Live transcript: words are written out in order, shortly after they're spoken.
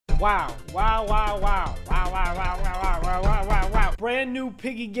Wow. Wow, wow, wow. Wow, wow, wow, wow, wow, wow, wow, wow, wow. Brand new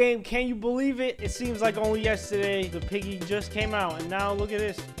Piggy game. Can you believe it? It seems like only yesterday the Piggy just came out. And now look at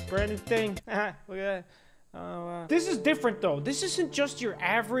this. Brand new thing. Look at that. This is different though. This isn't just your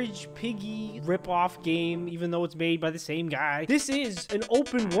average Piggy rip-off game, even though it's made by the same guy. This is an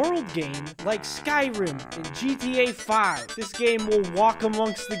open world game like Skyrim and GTA 5. This game will walk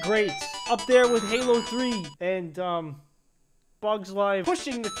amongst the greats, up there with Halo 3 and Bugs Life,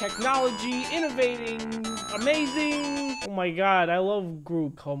 pushing the technology, innovating, amazing. Oh my god, I love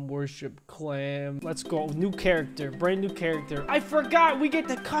group. Come worship clam. Let's go. New character, brand new character. I forgot we get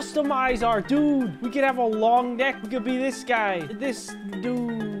to customize our dude. We could have a long neck. We could be this guy, this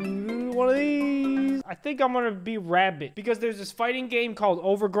dude, one of these. I think I'm gonna be Rabbit because there's this fighting game called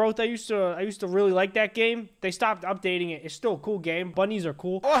Overgrowth. I used to really like that game. They stopped updating it. It's still a cool game. Bunnies are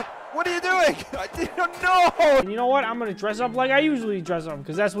cool. What are you doing? I didn't know. And you know what? I'm gonna dress up like I usually dress up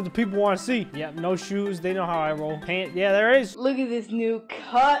because that's what the people want to see. Yep, no shoes. They know how I roll. Pant. Yeah, there is. Look at this new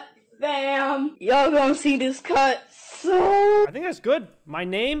cut, fam. Y'all gonna see this cut soon. I think that's good. My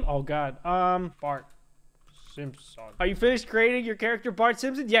name? Oh god. Bart Simpson. Are you finished creating your character, Bart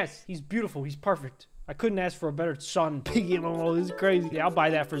Simpson? Yes. He's beautiful. He's perfect. I couldn't ask for a better son. Piggy, oh, this is crazy. Yeah, I'll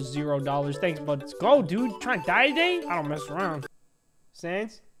buy that for $0. Thanks, bud. Let's go, dude. Trying to die today? I don't mess around.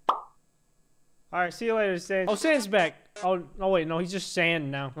 Sans? Alright, see you later, Sans. Oh, Sans back. Oh, wait, no, he's just sand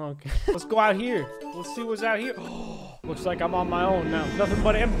now. Okay. Let's go out here. Let's see what's out here. Looks like I'm on my own now. Nothing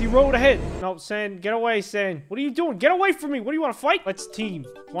but an empty road ahead. No, Sand, get away, Sand. What are you doing? Get away from me. What do you want to fight? Let's team.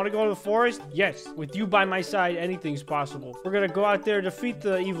 Want to go to the forest? Yes. With you by my side, anything's possible. We're gonna go out there, defeat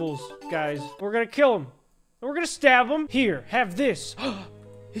the evils, guys. We're gonna kill them. We're gonna stab them. Here, have this.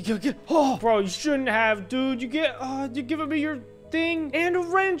 Oh, bro, you shouldn't have, dude. You're giving me your thing and a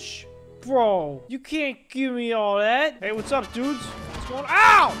wrench. Bro, you can't give me all that. Hey, what's up, dudes? What's going on?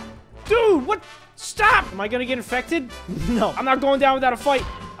 Ow! Dude, what? Stop! Am I gonna get infected? No. I'm not going down without a fight.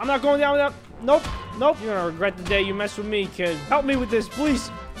 I'm not going down without... Nope. Nope. You're gonna regret the day you mess with me, kid. Help me with this, please.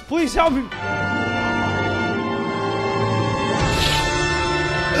 Please help me.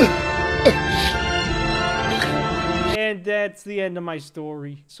 And that's the end of my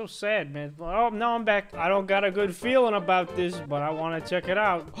story. So sad, man. Oh, now I'm back. I don't got a good feeling about this, but I want to check it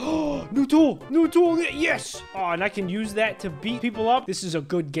out. New tool! New tool! Yes! Oh, and I can use that to beat people up. This is a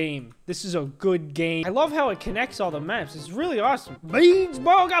good game. This is a good game. I love how it connects all the maps. It's really awesome. Beans,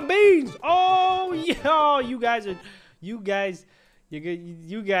 bro! I got beans! Oh, yeah! You guys are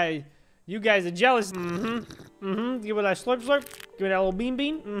jealous. Give me that slurp. Give me that little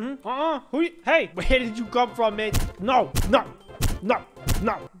bean. Hey, where did you come from, man? No.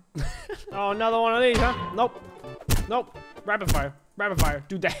 Oh, another one of these, huh? Nope. Rapid fire.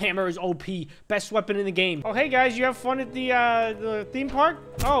 Dude, the hammer is OP. Best weapon in the game. Oh, hey, guys, you have fun at the theme park?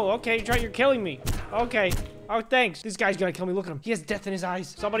 Oh, okay, you're killing me. Okay. Oh, thanks. This guy's gonna kill me. Look at him. He has death in his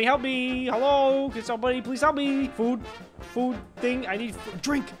eyes. Somebody help me. Hello? Can somebody please help me? Food thing. I need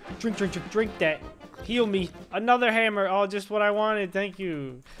drink that. Heal me. Another hammer. Oh, just what I wanted. Thank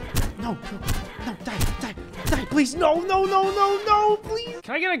you. No, die, please. No, please.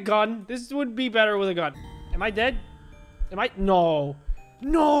 Can I get a gun? This would be better with a gun. Am I dead? No,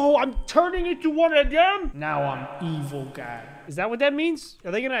 I'm turning into one of them. Now I'm evil guy. Is that what that means?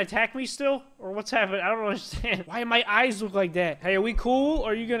 Are they gonna attack me still? Or what's happening? I don't understand. Why do my eyes look like that? Hey, are we cool?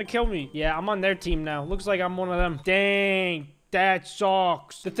 Or are you gonna kill me? Yeah, I'm on their team now. Looks like I'm one of them. Dang. That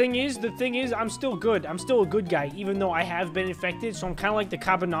sucks. The thing is, I'm still good. I'm still a good guy, even though I have been infected, so I'm kind of like the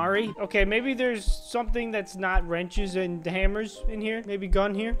Cabanari. Okay, maybe there's something that's not wrenches and hammers in here. Maybe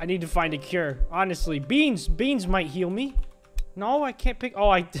gun here. I need to find a cure. Honestly, beans might heal me. No, I can't pick...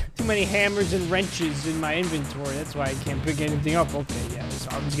 Oh, too many hammers and wrenches in my inventory. That's why I can't pick anything up. Okay, yeah, so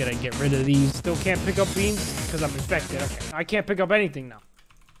I'm just gonna get rid of these. Still can't pick up beans because I'm infected. Okay, I can't pick up anything now.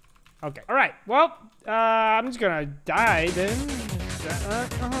 Okay, all right. Well, I'm just gonna die then.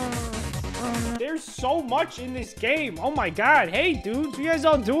 There's so much in this game. Oh my god. Hey, dude, what you guys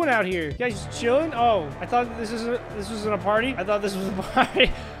all doing out here? You guys chilling? Oh, I thought this wasn't a party. I thought this was a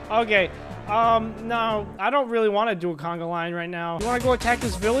party. Okay. No, I don't really want to do a conga line right now. You want to go attack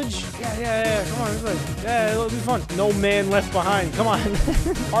this village? Yeah. Come on, this way. Yeah, it'll be fun. No man left behind. Come on.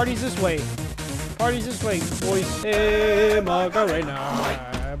 Party's this way. Party's this way, boys. Hey, Macarena.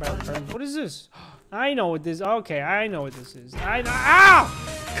 What is this? I know what this. Okay, I know what this is. Ow!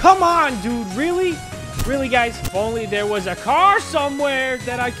 Come on, dude. Really? Really, guys? If only there was a car somewhere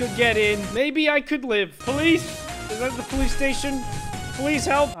that I could get in. Maybe I could live. Police? Is that the police station? Please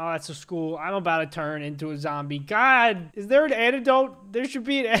help. Oh, that's a school. I'm about to turn into a zombie. God, is there an antidote? There should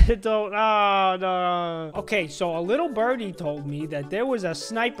be an antidote. Oh, no. Okay, so a little birdie told me that there was a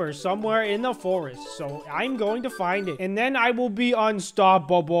sniper somewhere in the forest. So I'm going to find it. And then I will be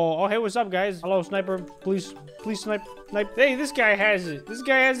unstoppable. Oh, hey, what's up, guys? Hello, sniper. Please snipe. Hey, this guy has it. This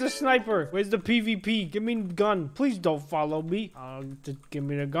guy has a sniper. Where's the PvP? Give me the gun. Please don't follow me. Just give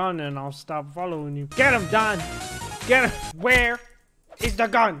me the gun and I'll stop following you. Get him, Don. Get him. Where is the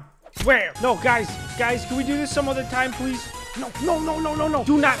gun? Where? No, guys, can we do this some other time, please? No.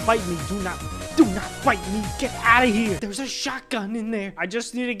 Do not bite me. Do not bite me. Get out of here. There's a shotgun in there. I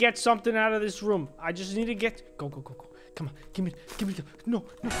just need to get something out of this room. I just need to get... Go. Come on, give me the... No.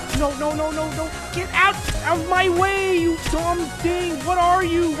 Get out of my way, you dumb thing. What are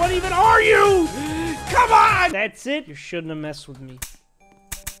you? What even are you? Come on. That's it. You shouldn't have messed with me.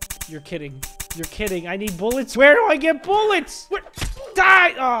 You're kidding. I need bullets. Where do I get bullets? Where?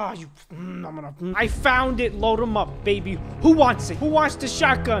 Die! Oh, you... I found it. Load them up, baby. Who wants it? Who wants the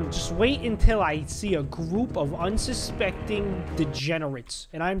shotgun? Just wait until I see a group of unsuspecting degenerates.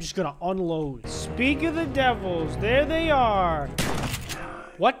 And I'm just gonna unload. Speak of the devils. There they are.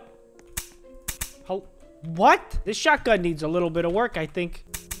 What? What? This shotgun needs a little bit of work, I think.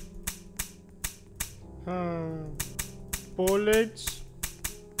 Bullets?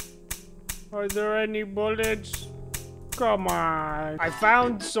 Are there any bullets? Come on. I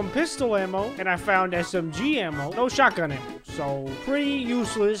found some pistol ammo, and I found SMG ammo. No shotgun ammo. So, pretty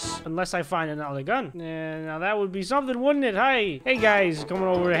useless unless I find another gun. And now that would be something, wouldn't it? Hi. Hey, guys. Coming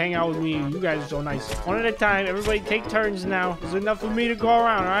over to hang out with me. You guys are so nice. One at a time. Everybody take turns now. There's enough for me to go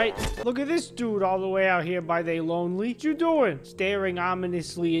around, all right? Look at this dude all the way out here by they lonely. What you doing? Staring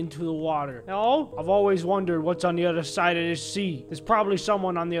ominously into the water. Hello? I've always wondered what's on the other side of this sea. There's probably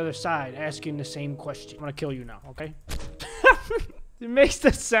someone on the other side asking the same question. I'm gonna kill you now, okay? It makes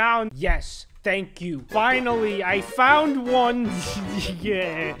the sound. Yes, thank you. Finally, I found one.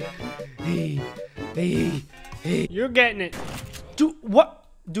 Yeah. Hey. You're getting it. Dude, what?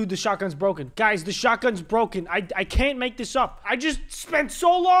 Dude, the shotgun's broken. Guys, the shotgun's broken. I can't make this up. I just spent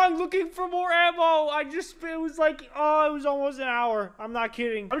so long looking for more ammo. It was like, oh, it was almost an hour. I'm not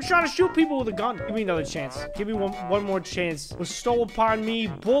kidding. I'm just trying to shoot people with a gun. Give me another chance. Give me one more chance. Was stole upon me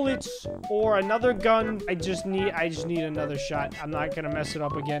bullets or another gun. I just need another shot. I'm not gonna mess it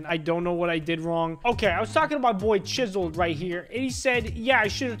up again. I don't know what I did wrong. Okay, I was talking to my boy Chiseled right here, and he said, yeah, I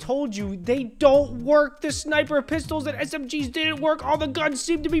should have told you. They don't work. The sniper pistols and SMGs didn't work. All the guns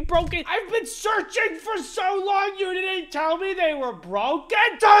seem to be broken. I've been searching for so long. You didn't tell me they were broken.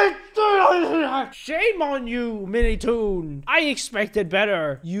 Shame on you, Minitoon. I expected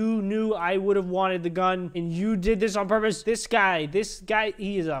better. You knew I would have wanted the gun, and you did this on purpose. This guy,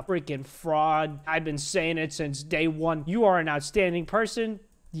 he is a freaking fraud. I've been saying it since day one. You are an outstanding person.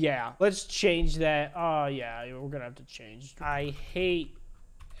 Yeah, let's change that. Oh, yeah, we're gonna have to change. I hate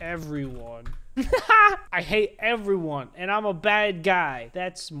everyone. I hate everyone, and I'm a bad guy.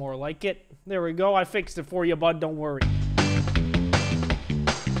 That's more like it. There we go. I fixed it for you, bud. Don't worry.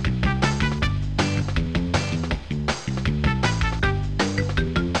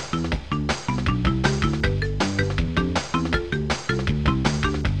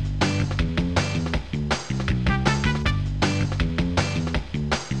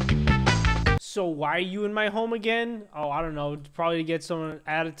 So why are you in my home again? Oh, I don't know. Probably to get some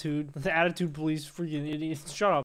attitude. The attitude police, freaking idiots. Shut up.